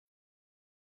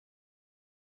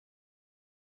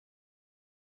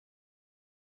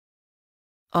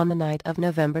On the night of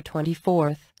November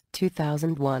 24,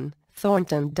 2001,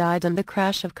 Thornton died in the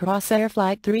crash of Crossair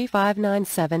Flight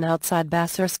 3597 outside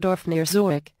Bassersdorf near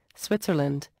Zurich,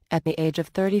 Switzerland, at the age of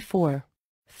 34.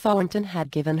 Thornton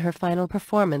had given her final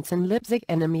performance in Leipzig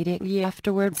and immediately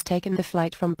afterwards taken the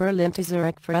flight from Berlin to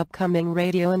Zurich for upcoming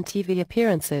radio and TV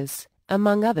appearances,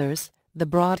 among others, the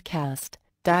broadcast,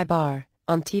 Die Bar,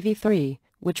 on TV3,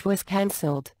 which was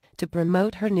cancelled, to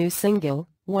promote her new single,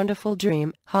 Wonderful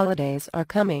Dream. Holidays Are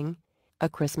Coming, a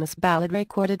Christmas ballad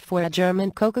recorded for a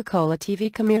German Coca-Cola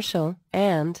TV commercial,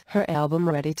 and her album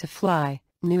Ready to Fly,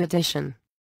 New Edition.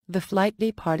 The flight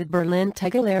departed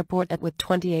Berlin-Tegel Airport with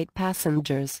 28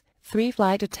 passengers, 3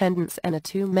 flight attendants and a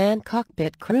 2-man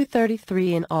cockpit crew,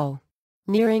 33 in all.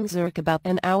 Nearing Zurich about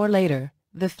an hour later,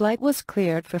 the flight was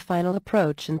cleared for final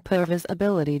approach and poor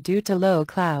visibility due to low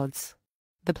clouds.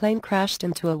 The plane crashed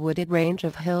into a wooded range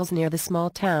of hills near the small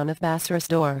town of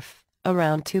Bassersdorf,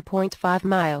 around 2.5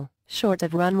 miles short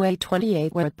of runway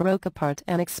 28, where it broke apart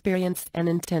and experienced an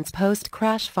intense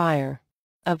post-crash fire.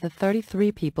 Of the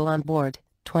 33 people on board,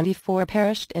 24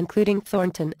 perished, including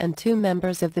Thornton and 2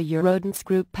 members of the Eurodance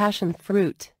group Passion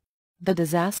Fruit. The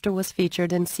disaster was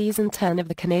featured in Season 10 of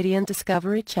the Canadian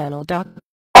Discovery Channel documentary